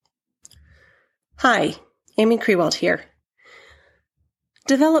Hi, Amy Krewald here.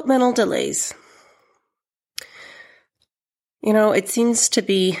 Developmental delays. It seems to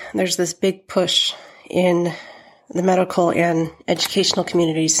be there's this big push in the medical and educational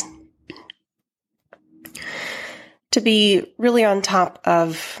communities to be really on top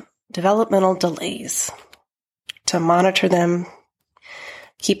of developmental delays, to monitor them,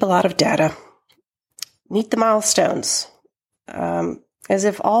 keep a lot of data, meet the milestones, as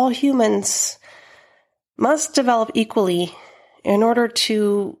if all humans must develop equally in order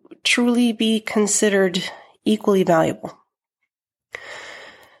to truly be considered equally valuable.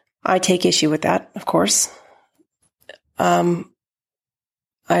 I take issue with that, of course. I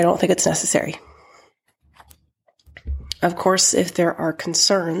don't think it's necessary. Of course, if there are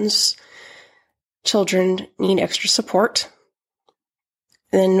concerns, children need extra support,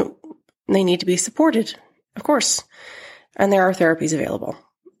 then they need to be supported, of course. And there are therapies available.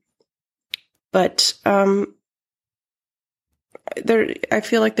 But I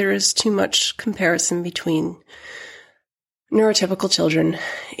feel like there is too much comparison between neurotypical children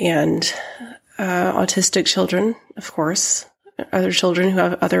and autistic children, of course, other children who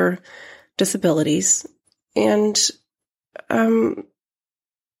have other disabilities. And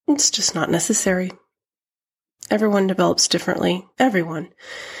it's just not necessary. Everyone develops differently. Everyone.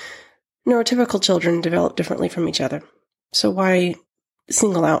 Neurotypical children develop differently from each other. So why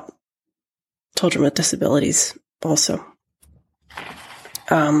single out children with disabilities also?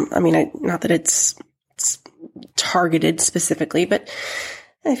 Not that it's targeted specifically, but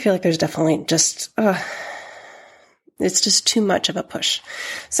I feel like there's definitely just, it's just too much of a push.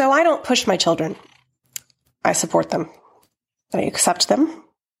 So I don't push my children. I support them. I accept them.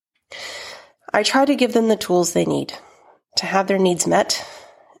 I try to give them the tools they need to have their needs met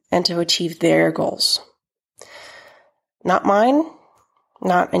and to achieve their goals. Not mine,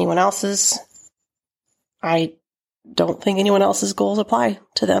 not anyone else's. I don't think anyone else's goals apply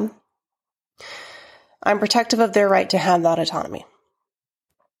to them. I'm protective of their right to have that autonomy.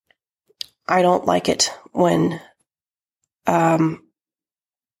 I don't like it when an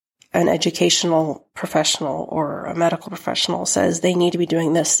educational professional or a medical professional says they need to be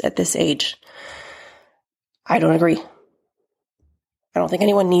doing this at this age. I don't agree. I don't think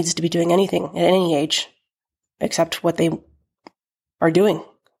anyone needs to be doing anything at any age except what they are doing,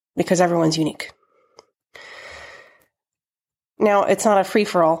 because everyone's unique. Now, it's not a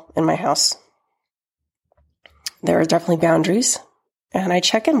free-for-all in my house. There are definitely boundaries, and I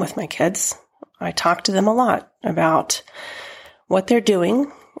check in with my kids. I talk to them a lot about what they're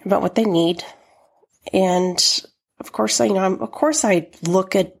doing, about what they need, and of course, I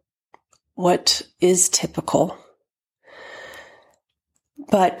look at what is typical,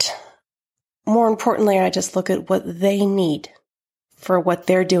 but more importantly, I just look at what they need for what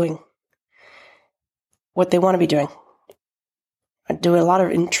they're doing, what they want to be doing. I do a lot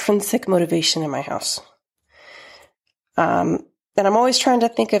of intrinsic motivation in my house. And I'm always trying to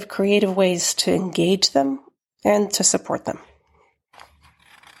think of creative ways to engage them and to support them.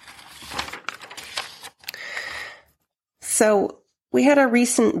 So we had a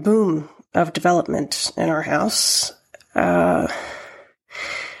recent boom of development in our house. So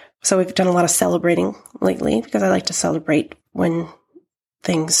we've done a lot of celebrating lately because I like to celebrate when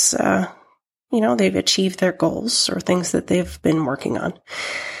things, they've achieved their goals or things that they've been working on.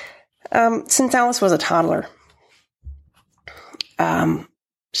 Since Alice was a toddler,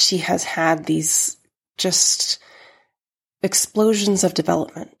 she has had these just explosions of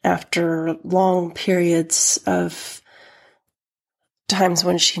development after long periods of times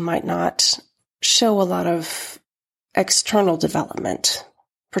when she might not show a lot of external development,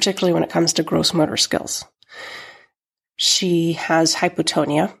 particularly when it comes to gross motor skills. She has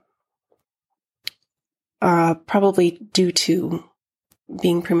hypotonia, probably due to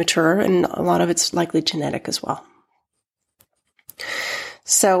being premature, and a lot of it's likely genetic as well.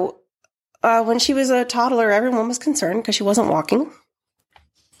 So when she was a toddler, everyone was concerned because she wasn't walking.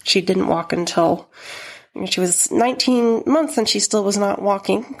 She didn't walk until she was 19 months, and she still was not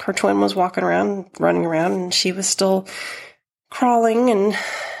walking. Her twin was walking around, running around, and she was still crawling, and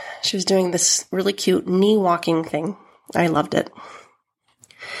she was doing this really cute knee walking thing. I loved it.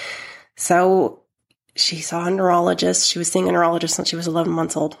 So she saw a neurologist. She was seeing a neurologist since she was 11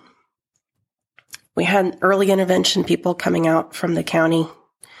 months old. We had early intervention people coming out from the county,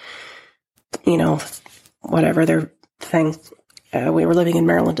 whatever their thing. We were living in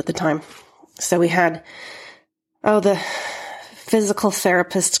Maryland at the time. So we had, the physical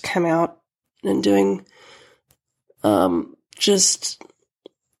therapist come out and doing,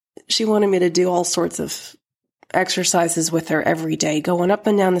 she wanted me to do all sorts of exercises with her every day, going up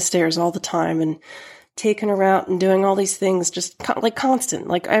and down the stairs all the time and taking her out and doing all these things, just like constant,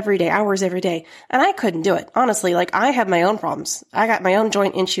 like every day, hours every day. And I couldn't do it. Honestly, like I have my own problems. I got my own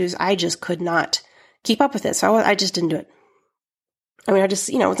joint issues. I just could not keep up with it. So I just didn't do it. I mean, I just,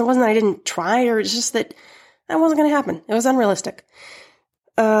 it wasn't that I didn't try, or it's just that wasn't going to happen. It was unrealistic.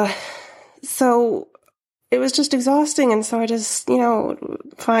 So it was just exhausting. And so I just,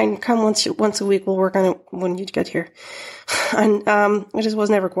 fine, come once a week. We'll work on it when you get here. And, I just was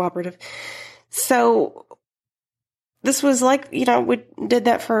never cooperative. So this was like, we did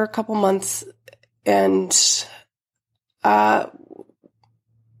that for a couple months, and, I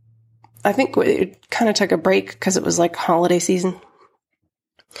think it kind of took a break because it was like holiday season.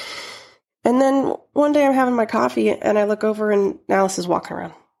 And then one day I'm having my coffee and I look over and Alice is walking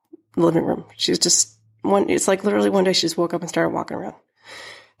around the living room. She's just it's like literally one day she just woke up and started walking around.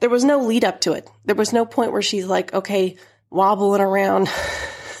 There was no lead up to it. There was no point where she's like, okay, wobbling around,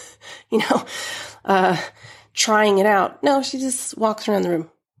 trying it out. No, she just walks around the room.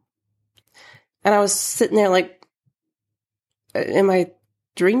 And I was sitting there like, am I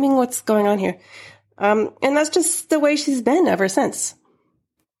dreaming? What's going on here? And that's just the way she's been ever since.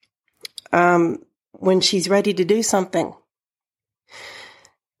 When she's ready to do something,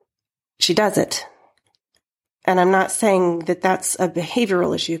 she does it. And I'm not saying that that's a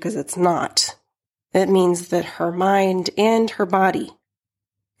behavioral issue, because it's not. It means that her mind and her body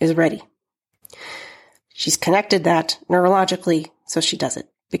is ready. She's connected that neurologically, so she does it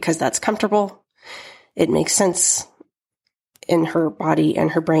because that's comfortable. It makes sense in her body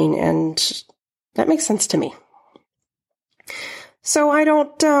and her brain, and that makes sense to me. So I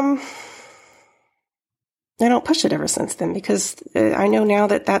don't push it ever since then, because I know now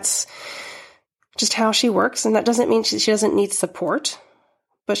that that's just how she works, and that doesn't mean she doesn't need support,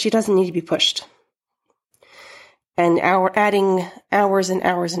 but she doesn't need to be pushed. And adding hours and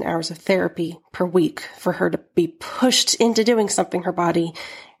hours and hours of therapy per week for her to be pushed into doing something her body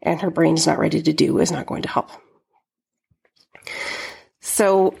and her brain is not ready to do is not going to help.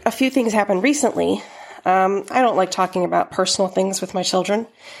 So a few things happened recently. I don't like talking about personal things with my children.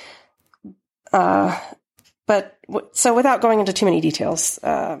 So without going into too many details,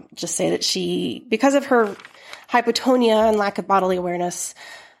 just say that because of her hypotonia and lack of bodily awareness,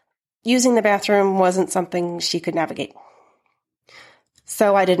 using the bathroom wasn't something she could navigate.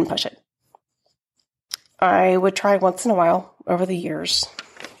 So I didn't push it. I would try once in a while over the years.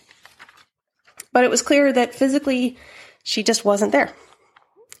 But it was clear that physically she just wasn't there.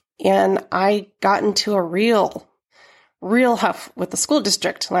 And I got into a real huff with the school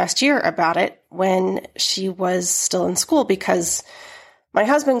district last year about it when she was still in school, because my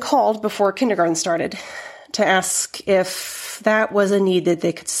husband called before kindergarten started to ask if that was a need that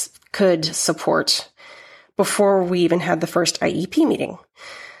they could support before we even had the first IEP meeting,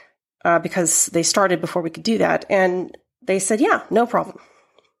 because they started before we could do that. And they said, yeah, no problem.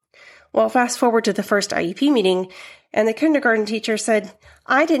 Well, fast forward to the first IEP meeting, and the kindergarten teacher said,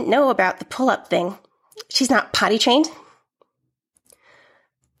 I didn't know about the pull-up thing. She's not potty trained.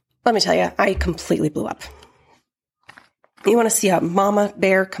 Let me tell you, I completely blew up. You want to see a mama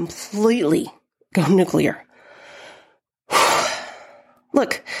bear completely go nuclear.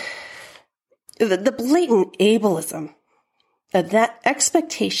 Look, the blatant ableism of that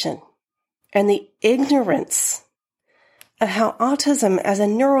expectation and the ignorance of how autism as a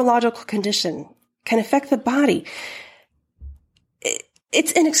neurological condition can affect the body,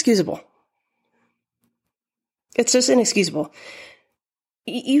 it's inexcusable. It's just inexcusable.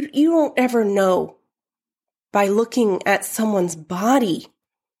 You won't ever know by looking at someone's body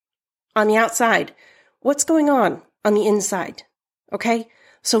on the outside what's going on the inside. Okay?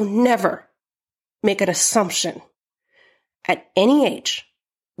 So never make an assumption at any age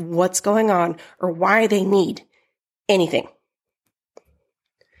what's going on or why they need anything.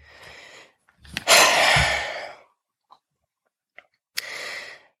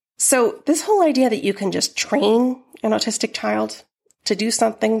 So this whole idea that you can just train an autistic child to do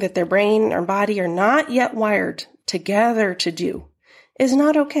something that their brain or body are not yet wired together to do is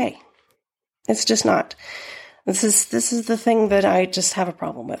not okay. It's just not. This is the thing that I just have a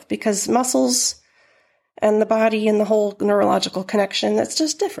problem with, because muscles and the body and the whole neurological connection, that's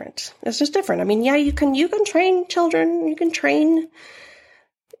just different. It's just different. I mean, yeah, you can train children, you can train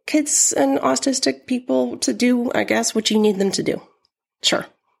kids and autistic people to do, I guess, what you need them to do. Sure.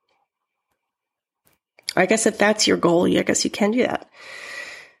 I guess if that's your goal, I guess you can do that.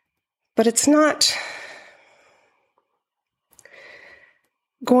 But it's not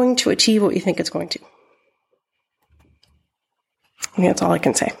going to achieve what you think it's going to. I mean, that's all I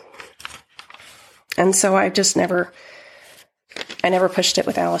can say. And so I never pushed it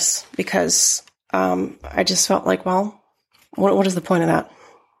with Alice because I just felt like, well, what is the point of that?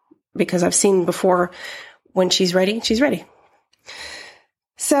 Because I've seen before when she's ready, she's ready.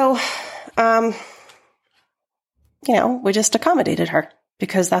 So, we just accommodated her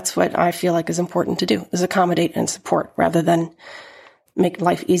because that's what I feel like is important to do, is accommodate and support rather than make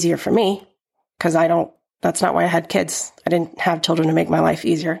life easier for me. Because that's not why I had kids. I didn't have children to make my life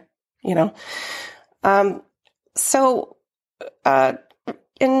easier, So,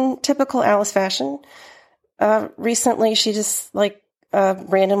 in typical Alice fashion, recently she just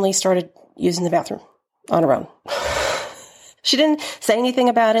randomly started using the bathroom on her own. She didn't say anything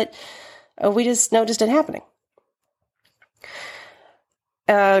about it. We just noticed it happening.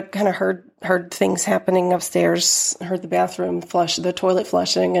 Kind of heard things happening upstairs, heard the toilet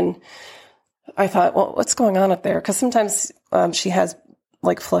flushing, and I thought, well, what's going on up there? Because sometimes she has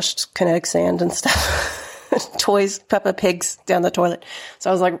flushed kinetic sand and stuff. Toys, Peppa Pigs down the toilet. So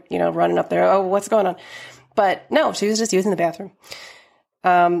I was running up there. Oh, what's going on? But no, she was just using the bathroom.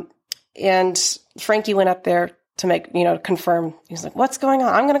 And Frankie went up there to confirm. He's like, what's going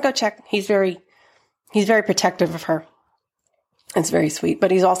on? I'm going to go check. He's very protective of her. It's very sweet,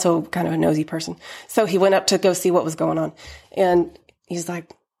 but he's also kind of a nosy person. So he went up to go see what was going on. And he's like,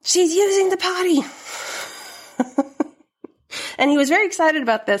 she's using the potty. And he was very excited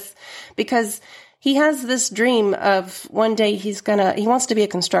about this because he has this dream of one day he wants to be a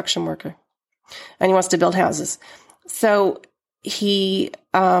construction worker and he wants to build houses. So he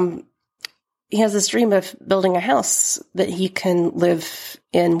has this dream of building a house that he can live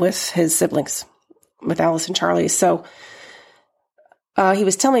in with his siblings, with Alice and Charlie. So he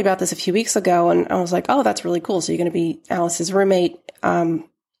was telling me about this a few weeks ago, and I was like, oh, that's really cool. So you're going to be Alice's roommate. And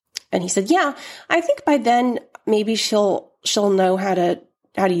he said, yeah, I think by then maybe she'll know how to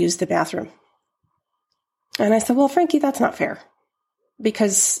use the bathroom. And I said, well, Frankie, that's not fair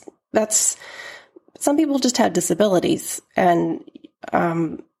because some people just have disabilities and,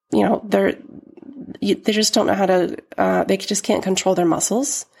 they just don't know how to, they just can't control their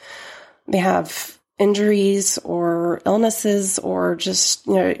muscles. They have injuries or illnesses or just,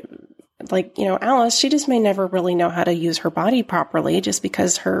 Alice, she just may never really know how to use her body properly just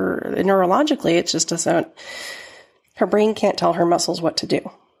because neurologically, it just doesn't, her brain can't tell her muscles what to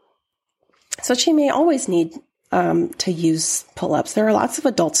do. So she may always need to use pull-ups. There are lots of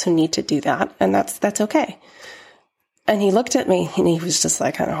adults who need to do that, and that's okay. And he looked at me, and he was just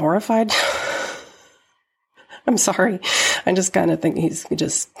kind of horrified. I'm sorry. I just kind of think he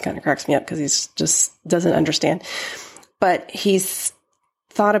just kind of cracks me up because he's just doesn't understand. But he's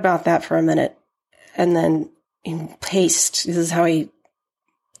thought about that for a minute, and then he paced. This is how he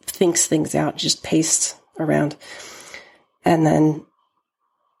thinks things out, just paced around. And then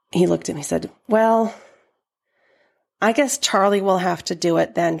he looked at me and said, well, I guess Charlie will have to do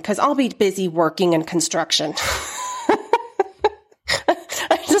it then because I'll be busy working in construction.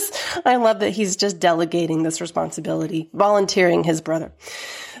 I love that he's just delegating this responsibility, volunteering his brother.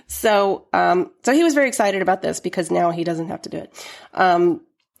 So he was very excited about this because now he doesn't have to do it.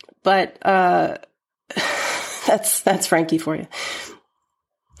 But that's Frankie for you.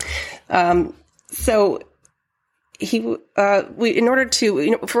 So in order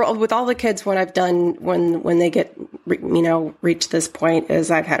to, with all the kids, what I've done when they get, reach this point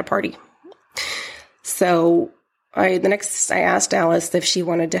is I've had a party. So I asked Alice if she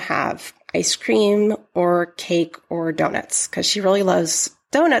wanted to have ice cream or cake or donuts because she really loves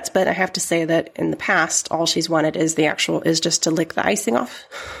donuts. But I have to say that in the past, all she's wanted is just to lick the icing off.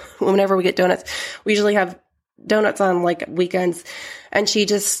 Whenever we get donuts, we usually have donuts on weekends, and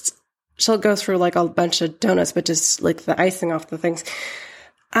she'll go through a bunch of donuts, but just lick the icing off the things.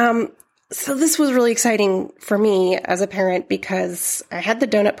 So this was really exciting for me as a parent because I had the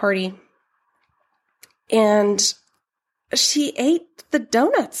donut party and she ate the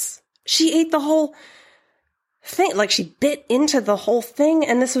donuts. She ate the whole thing. She bit into the whole thing.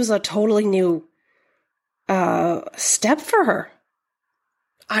 And this was a totally new step for her.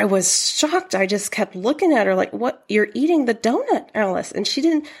 I was shocked. I just kept looking at her what? You're eating the donut, Alice. And she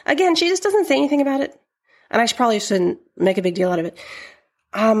just doesn't say anything about it. And I probably shouldn't make a big deal out of it.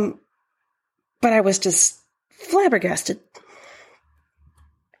 But I was just flabbergasted.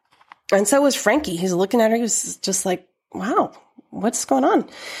 And so was Frankie. He's looking at her. He was just wow, what's going on?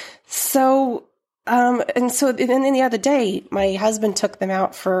 So, and then the other day, my husband took them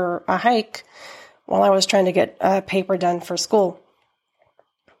out for a hike while I was trying to get paper done for school.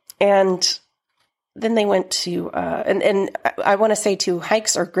 And then they went to, and I want to say too,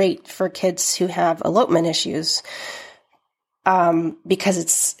 hikes are great for kids who have elopement issues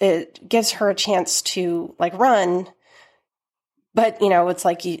because it gives her a chance to like run. But, it's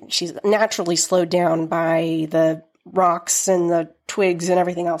like she's naturally slowed down by the rocks and the twigs and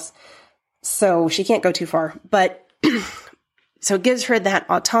everything else. So she can't go too far. But so it gives her that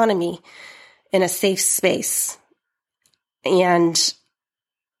autonomy in a safe space. And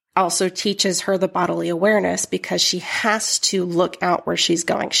also teaches her the bodily awareness because she has to look out where she's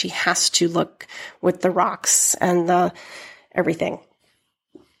going. She has to look with the rocks and the everything.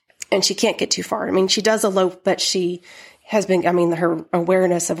 And she can't get too far. I mean, she does elope, but she has been, her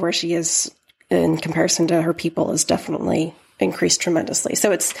awareness of where she is in comparison to her people is definitely increased tremendously.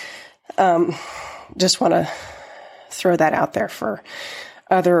 So it's, just want to throw that out there for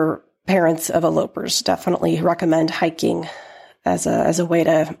other parents of elopers. Definitely recommend hiking as a way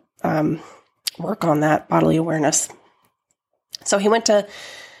to work on that bodily awareness. So he went to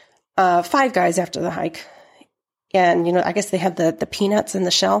Five Guys after the hike. And, I guess they have the peanuts in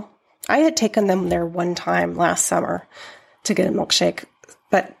the shell. I had taken them there one time last summer to get a milkshake,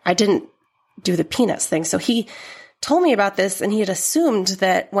 but I didn't do the peanuts thing. So he told me about this, and he had assumed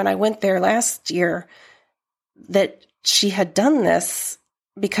that when I went there last year that she had done this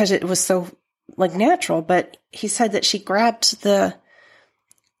because it was so like natural. But he said that she grabbed the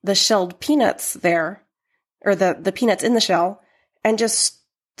shelled peanuts there, or the peanuts in the shell, and just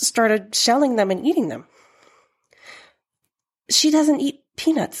started shelling them and eating them. She doesn't eat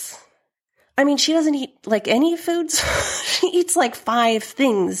peanuts. I mean, she doesn't eat like any foods. She eats like 5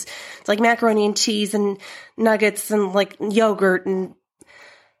 things. It's like macaroni and cheese and nuggets and like yogurt and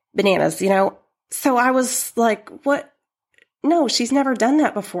bananas, So I was like, what? No, she's never done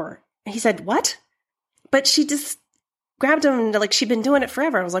that before. He said, what? But she just grabbed them and like she'd been doing it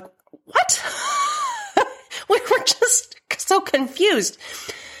forever. I was like, what? We were just so confused.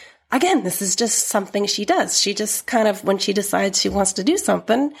 Again, this is just something she does. She just kind of, when she decides she wants to do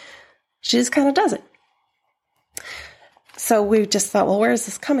something, she just kind of does it. So we just thought, well, where is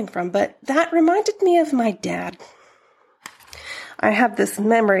this coming from? But that reminded me of my dad. I have this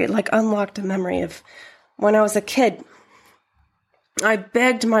memory, like unlocked a memory of when I was a kid. I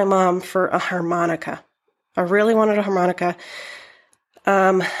begged my mom for a harmonica. I really wanted a harmonica.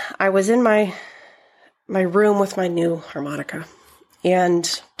 I was in my room with my new harmonica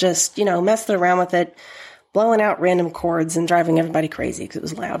and just, messing around with it, blowing out random chords and driving everybody crazy because it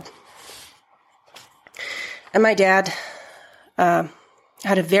was loud. And my dad had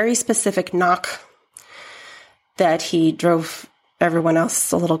a very specific knock that he drove everyone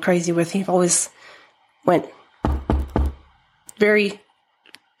else a little crazy with. He always went three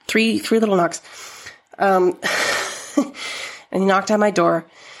little knocks. And he knocked on my door.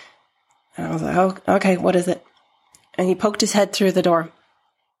 And I was like, oh, okay, what is it? And he poked his head through the door.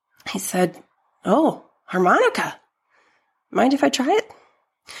 He said, oh, harmonica. Mind if I try it?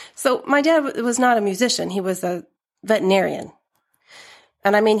 So my dad was not a musician. He was a veterinarian.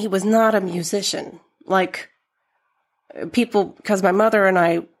 And I mean, he was not a musician. Like people, because my mother and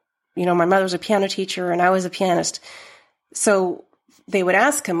I, my mother's a piano teacher and I was a pianist. So they would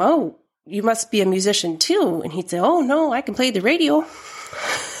ask him, oh, you must be a musician too. And he'd say, oh no, I can play the radio.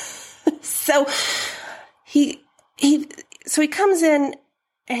 So he comes in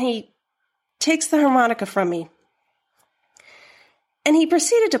and he takes the harmonica from me. And he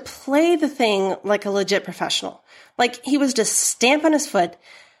proceeded to play the thing like a legit professional. Like he was just stamping his foot.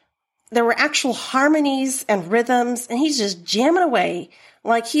 There were actual harmonies and rhythms, and he's just jamming away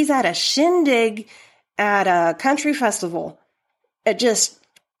like he's at a shindig at a country festival. It just,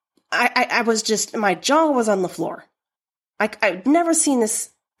 I was just, my jaw was on the floor. I've never seen this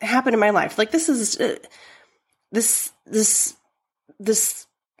happen in my life. Like this is, this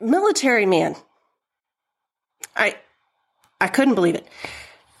military man. I couldn't believe it.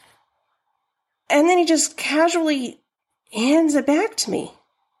 And then he just casually hands it back to me.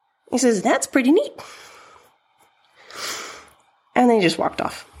 He says, that's pretty neat. And then he just walked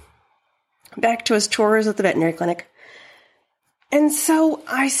off. Back to his chores at the veterinary clinic. And so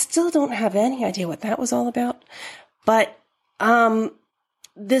I still don't have any idea what that was all about. But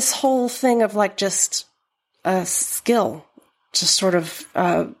this whole thing of like just a skill, just sort of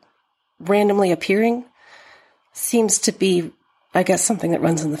randomly appearing, seems to be, I guess, something that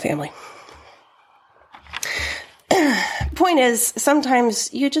runs in the family. Point is,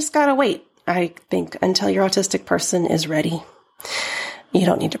 sometimes you just gotta wait, I think, until your autistic person is ready. You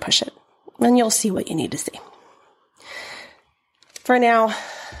don't need to push it. And you'll see what you need to see. For now,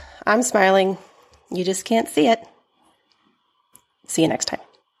 I'm smiling. You just can't see it. See you next time.